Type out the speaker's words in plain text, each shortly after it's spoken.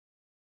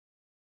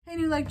Hey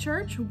New Life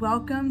Church,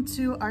 welcome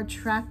to our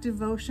TRAC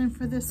devotion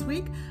for this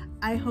week.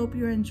 I hope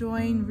you're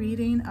enjoying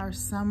reading our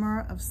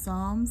Summer of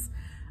Psalms.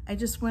 I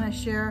just want to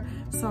share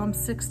Psalm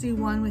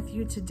 61 with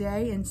you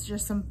today and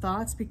just some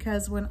thoughts,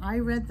 because when I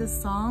read this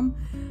psalm,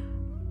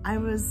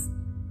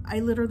 I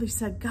literally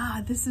said,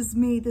 God, this is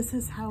me. This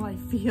is how I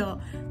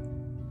feel.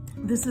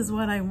 This is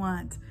what I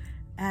want.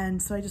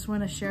 And so I just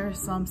want to share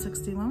Psalm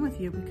 61 with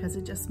you because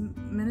it just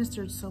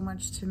ministered so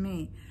much to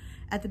me.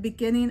 At the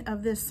beginning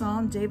of this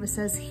psalm, David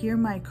says, hear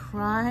my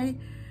cry.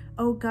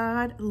 Oh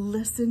God,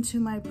 listen to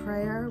my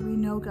prayer. We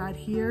know God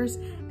hears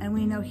and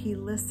we know he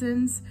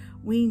listens.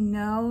 We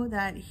know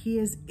that he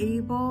is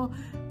able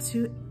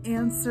to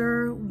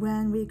answer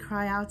when we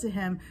cry out to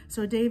him.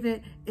 So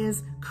David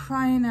is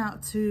crying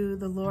out to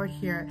the Lord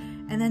here.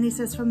 And then he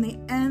says, from the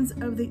ends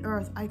of the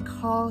earth, I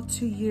call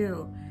to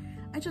you.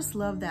 I just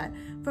love that.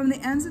 From the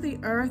ends of the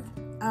earth,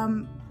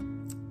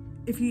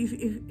 if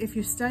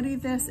you study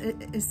this,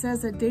 it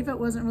says that David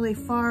wasn't really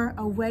far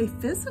away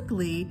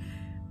physically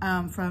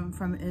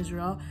from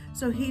Israel,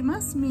 so he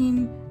must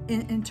mean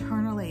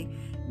internally.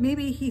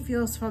 Maybe he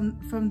feels from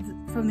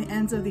the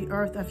ends of the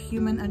earth of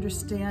human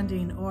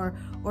understanding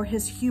or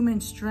his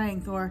human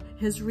strength or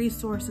his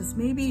resources.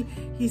 Maybe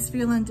he's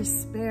feeling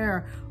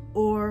despair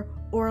or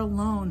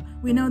alone.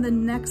 We know the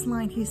next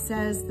line he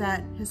says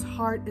that his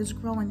heart is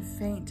growing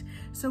faint.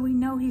 So we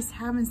know he's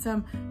having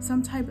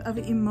some type of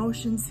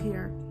emotions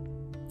here.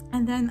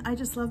 And then I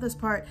just love this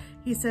part.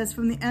 He says,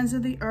 from the ends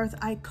of the earth,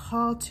 I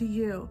call to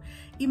you.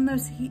 Even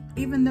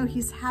though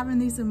he's having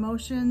these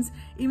emotions,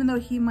 even though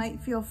he might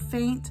feel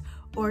faint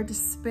or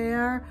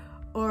despair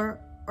or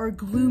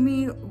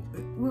gloomy,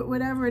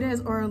 whatever it is,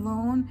 or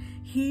alone,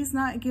 he's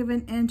not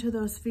giving in to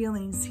those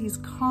feelings. He's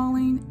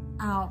calling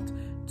out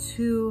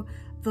to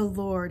the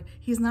Lord.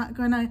 He's not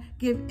going to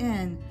give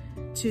in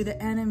to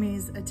the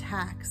enemy's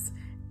attacks.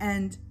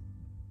 And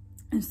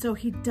so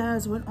he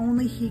does what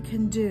only he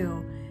can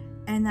do.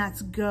 And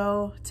that's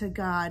go to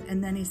God.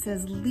 And then he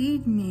says,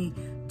 lead me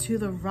to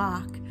the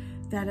rock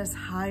that is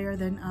higher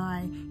than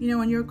I. You know,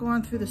 when you're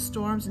going through the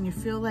storms and you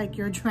feel like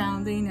you're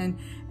drowning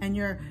and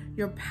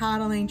you're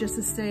paddling just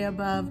to stay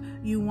above,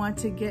 you want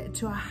to get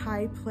to a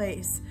high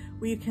place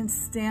where you can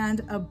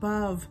stand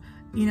above,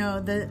 you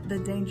know,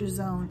 the danger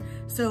zone.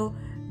 So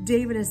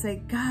David is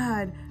saying,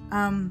 God,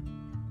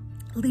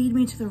 lead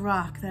me to the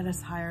rock that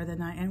is higher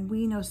than I. And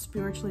we know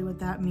spiritually what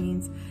that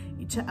means.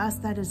 To us,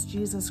 that is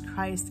Jesus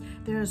Christ.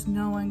 There is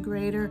no one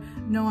greater,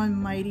 no one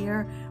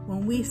mightier.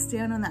 When we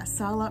stand on that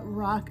solid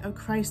rock of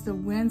Christ, the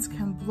winds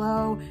can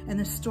blow and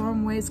the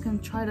storm waves can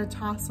try to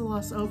tossle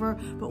us over.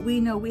 But we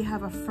know we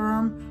have a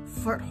firm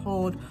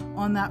foothold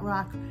on that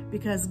rock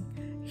because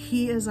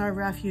he is our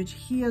refuge.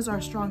 He is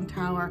our strong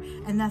tower.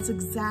 And that's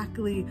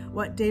exactly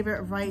what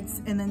David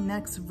writes in the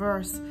next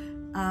verse.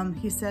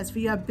 He says, for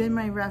you have been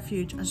my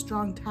refuge, a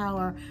strong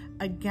tower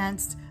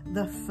against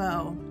the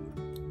foe.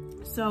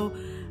 So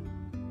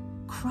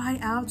cry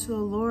out to the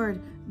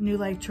Lord, New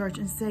Life Church,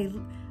 and say,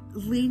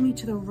 lead me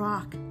to the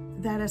rock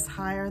that is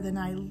higher than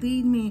I.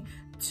 Lead me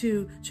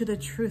to the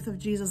truth of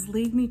Jesus.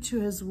 Lead me to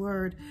his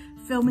word.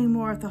 Fill me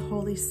more with the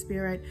Holy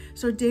Spirit.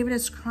 So David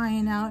is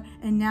crying out,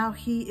 and now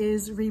he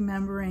is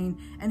remembering,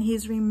 and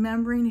he's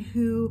remembering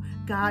who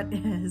God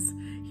is.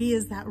 He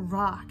is that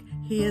rock.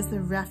 He is the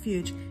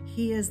refuge.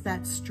 He is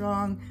that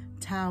strong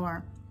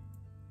tower.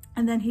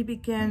 And then he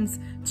begins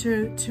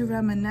to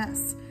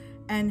reminisce,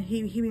 and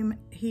he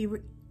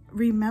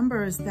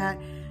remembers that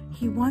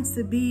he wants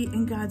to be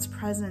in God's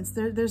presence.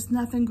 There's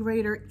nothing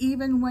greater,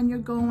 even when you're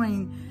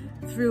going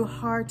through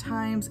hard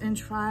times and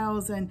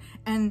trials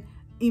and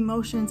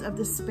emotions of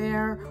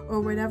despair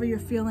or whatever your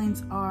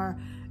feelings are.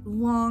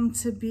 Long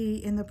to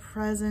be in the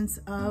presence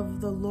of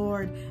the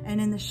Lord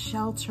and in the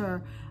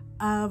shelter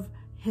of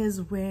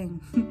his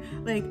wing.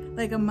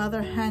 like a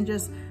mother hen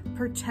just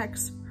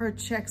protects her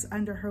chicks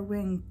under her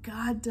wing.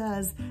 God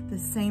does the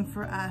same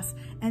for us.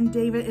 And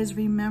David is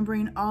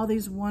remembering all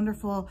these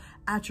wonderful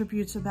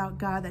attributes about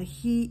God, that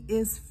he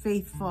is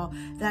faithful,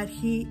 that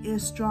he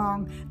is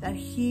strong, that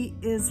he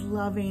is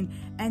loving,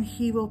 and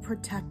he will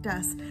protect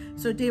us.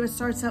 So David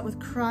starts out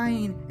with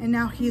crying, and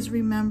now he's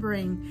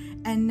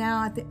remembering. And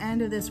now at the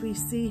end of this, we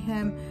see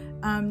him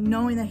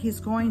knowing that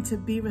he's going to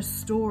be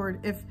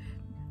restored.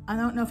 I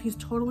don't know if he's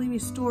totally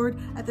restored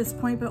at this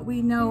point, but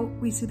we know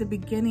we see the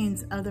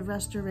beginnings of the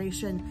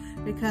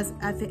restoration, because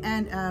at the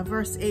end,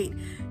 verse 8,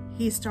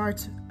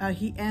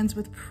 he ends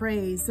with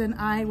praise. And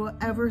I will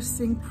ever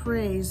sing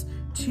praise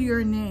to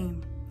your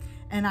name,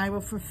 and I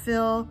will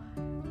fulfill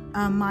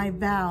my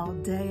vow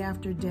day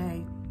after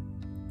day.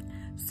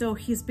 So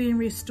he's being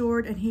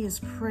restored, and he is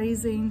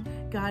praising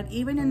God,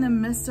 even in the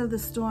midst of the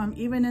storm,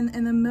 even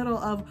in the middle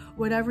of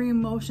whatever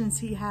emotions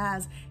he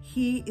has.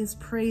 He is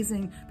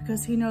praising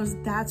because he knows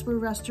that's where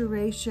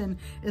restoration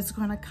is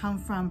going to come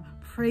from.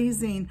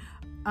 Praising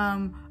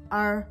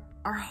our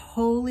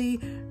holy,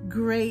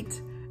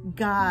 great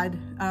God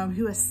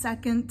who is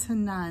second to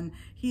none.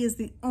 He is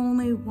the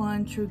only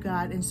one true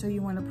God, and so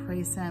you want to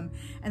praise him.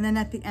 And then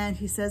at the end,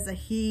 he says that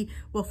he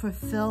will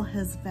fulfill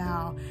his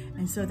vow.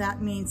 And so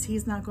that means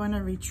he's not going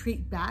to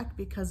retreat back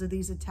because of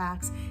these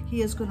attacks.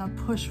 He is going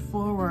to push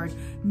forward,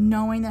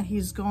 knowing that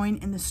he's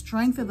going in the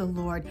strength of the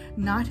Lord,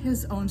 not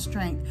his own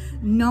strength,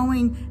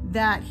 knowing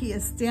that he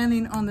is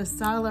standing on the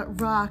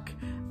solid rock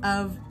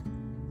of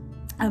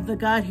the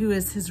God who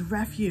is his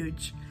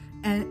refuge.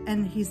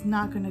 And he's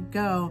not going to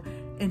go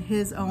in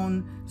his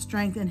own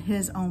strength and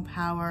his own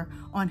power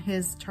on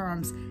his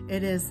terms.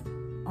 It is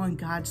on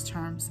God's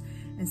terms.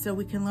 And so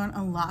we can learn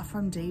a lot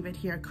from David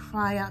here.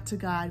 Cry out to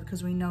God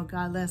because we know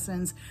God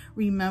listens.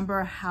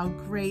 Remember how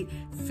great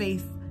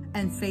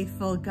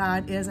faithful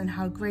God is, and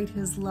how great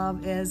his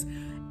love is,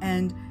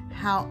 and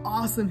how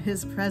awesome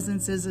his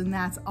presence is, and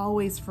that's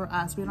always for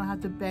us. We don't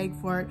have to beg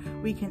for it.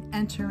 We can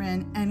enter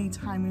in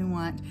anytime we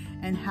want,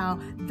 and how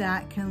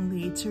that can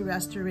lead to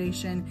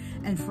restoration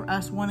and for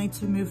us wanting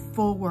to move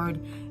forward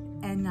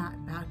and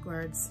not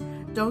backwards.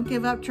 Don't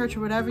give up, church,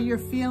 or whatever you're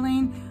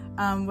feeling,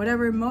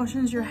 whatever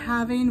emotions you're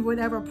having,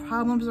 whatever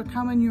problems are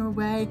coming your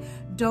way.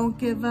 Don't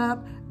give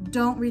up.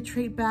 Don't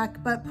retreat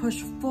back, but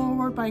push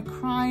forward by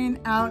crying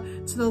out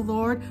to the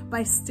Lord,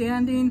 by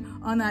standing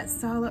on that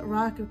solid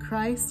rock of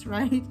Christ,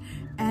 right?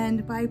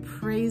 And by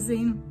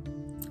praising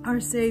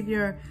our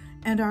Savior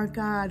and our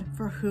God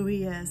for who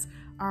he is,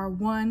 our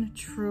one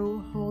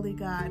true holy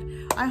God.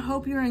 I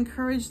hope you're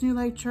encouraged, New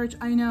Life Church.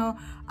 I know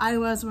I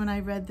was when I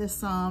read this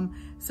psalm.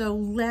 So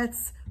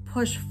let's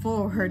push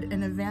forward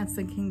and advance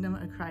the kingdom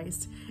of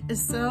Christ.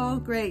 It's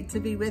so great to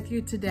be with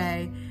you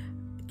today.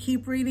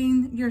 Keep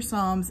reading your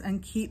Psalms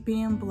and keep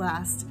being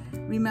blessed.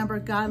 Remember,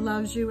 God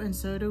loves you, and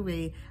so do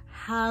we.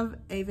 Have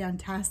a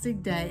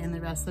fantastic day and the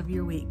rest of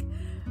your week.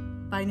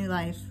 Bye, New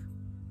Life.